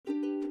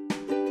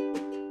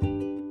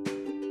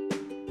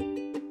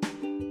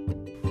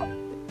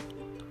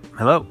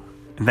Hello,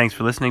 and thanks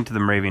for listening to the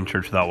Moravian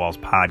Church Without Walls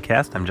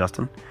podcast. I'm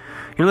Justin.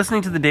 You're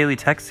listening to the Daily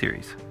Text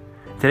Series.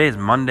 Today is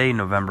Monday,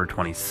 November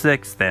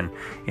 26th, and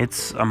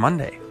it's a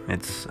Monday.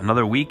 It's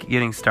another week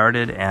getting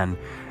started, and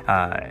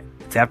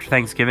it's after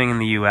Thanksgiving in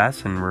the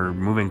U.S., and we're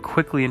moving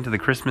quickly into the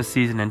Christmas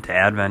season, into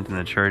Advent in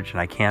the church,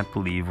 and I can't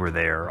believe we're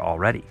there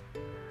already.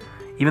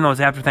 Even though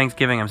it's after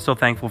Thanksgiving, I'm still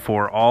thankful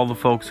for all the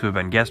folks who have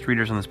been guest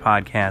readers on this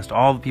podcast,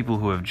 all the people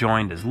who have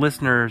joined as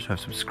listeners, who have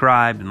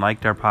subscribed and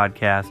liked our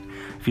podcast.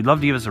 If you'd love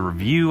to give us a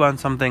review on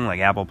something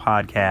like Apple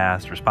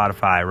Podcasts or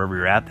Spotify, wherever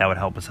you're at, that would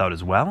help us out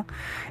as well.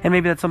 And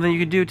maybe that's something you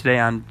could do today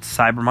on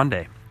Cyber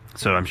Monday.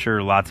 So I'm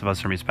sure lots of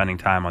us are going to be spending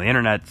time on the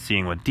internet,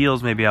 seeing what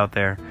deals may be out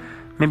there.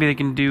 Maybe they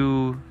can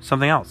do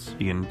something else.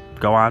 You can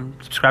go on,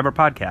 subscribe our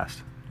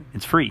podcast.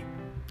 It's free.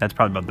 That's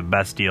probably about the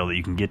best deal that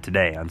you can get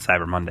today on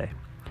Cyber Monday.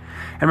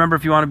 And remember,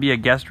 if you want to be a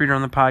guest reader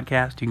on the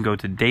podcast, you can go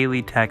to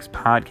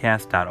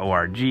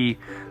dailytextpodcast.org,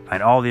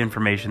 find all the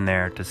information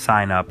there to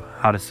sign up,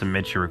 how to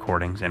submit your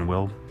recordings, and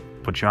we'll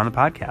put you on the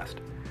podcast.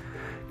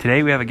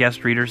 Today we have a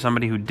guest reader,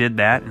 somebody who did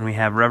that, and we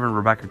have Reverend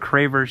Rebecca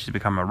Craver. She's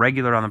become a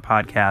regular on the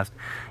podcast,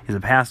 is a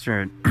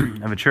pastor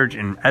of a church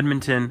in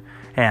Edmonton,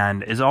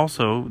 and is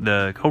also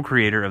the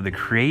co-creator of the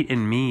Create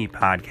in Me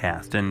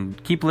podcast.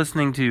 And keep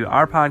listening to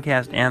our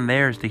podcast and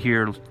theirs to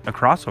hear a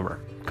crossover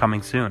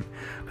coming soon.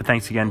 But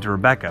thanks again to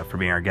Rebecca for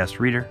being our guest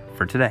reader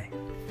for today.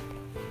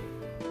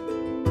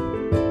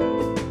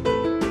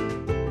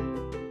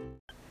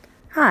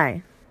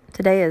 Hi,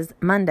 today is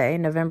Monday,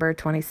 November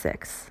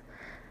 26th.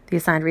 The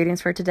assigned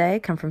readings for today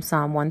come from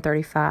Psalm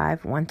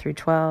 135, 1 through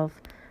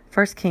 12,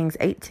 1 Kings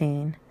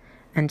 18,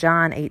 and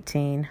John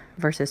 18,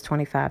 verses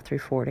 25 through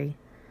 40.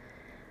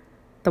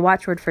 The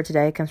watchword for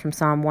today comes from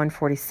Psalm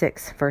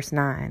 146, verse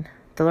 9.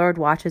 The Lord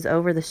watches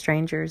over the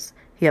strangers,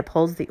 he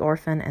upholds the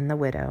orphan and the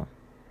widow.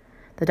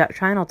 The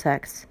doctrinal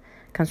text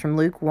comes from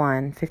Luke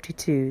 1,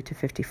 52 to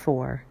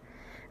 54.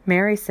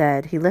 Mary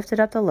said, He lifted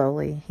up the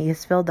lowly, he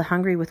has filled the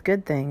hungry with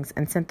good things,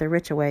 and sent the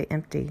rich away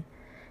empty.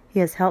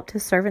 He has helped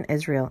his servant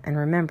Israel in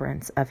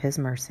remembrance of his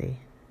mercy.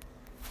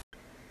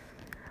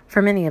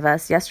 For many of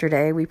us,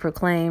 yesterday we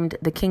proclaimed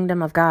the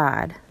kingdom of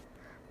God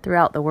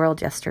throughout the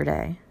world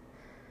yesterday.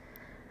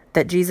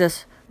 That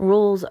Jesus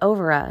rules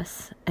over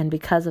us, and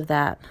because of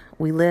that,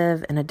 we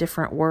live in a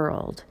different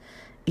world,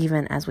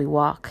 even as we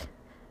walk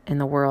in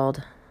the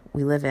world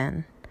we live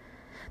in.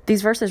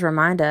 These verses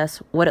remind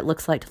us what it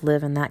looks like to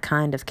live in that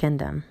kind of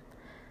kingdom.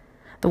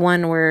 The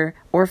one where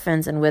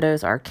orphans and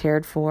widows are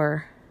cared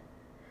for,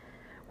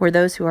 where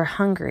those who are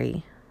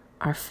hungry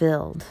are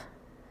filled.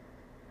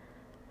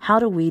 How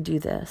do we do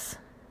this?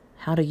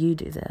 How do you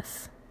do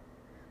this?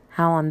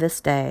 How on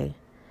this day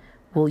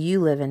will you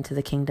live into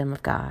the kingdom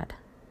of God?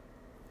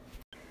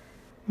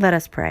 Let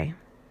us pray.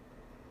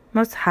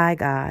 Most high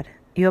God,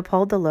 you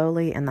uphold the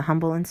lowly and the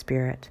humble in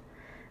spirit.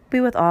 Be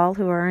with all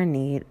who are in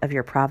need of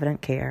your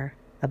provident care,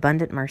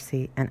 abundant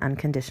mercy, and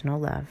unconditional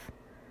love.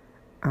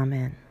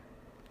 Amen.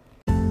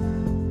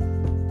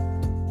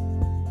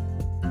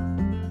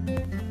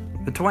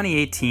 The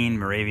 2018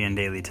 Moravian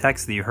Daily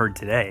Text that you heard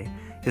today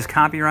is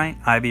copyright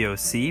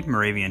IBOC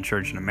Moravian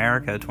Church in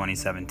America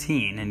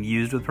 2017 and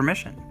used with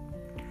permission.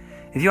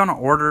 If you want to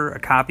order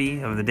a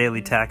copy of the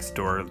Daily Text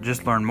or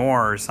just learn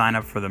more or sign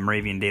up for the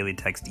Moravian Daily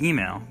Text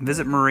email,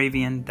 visit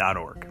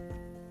moravian.org.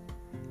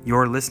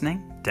 You're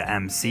listening to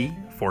MC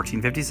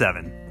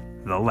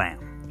 1457, The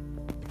Lamb.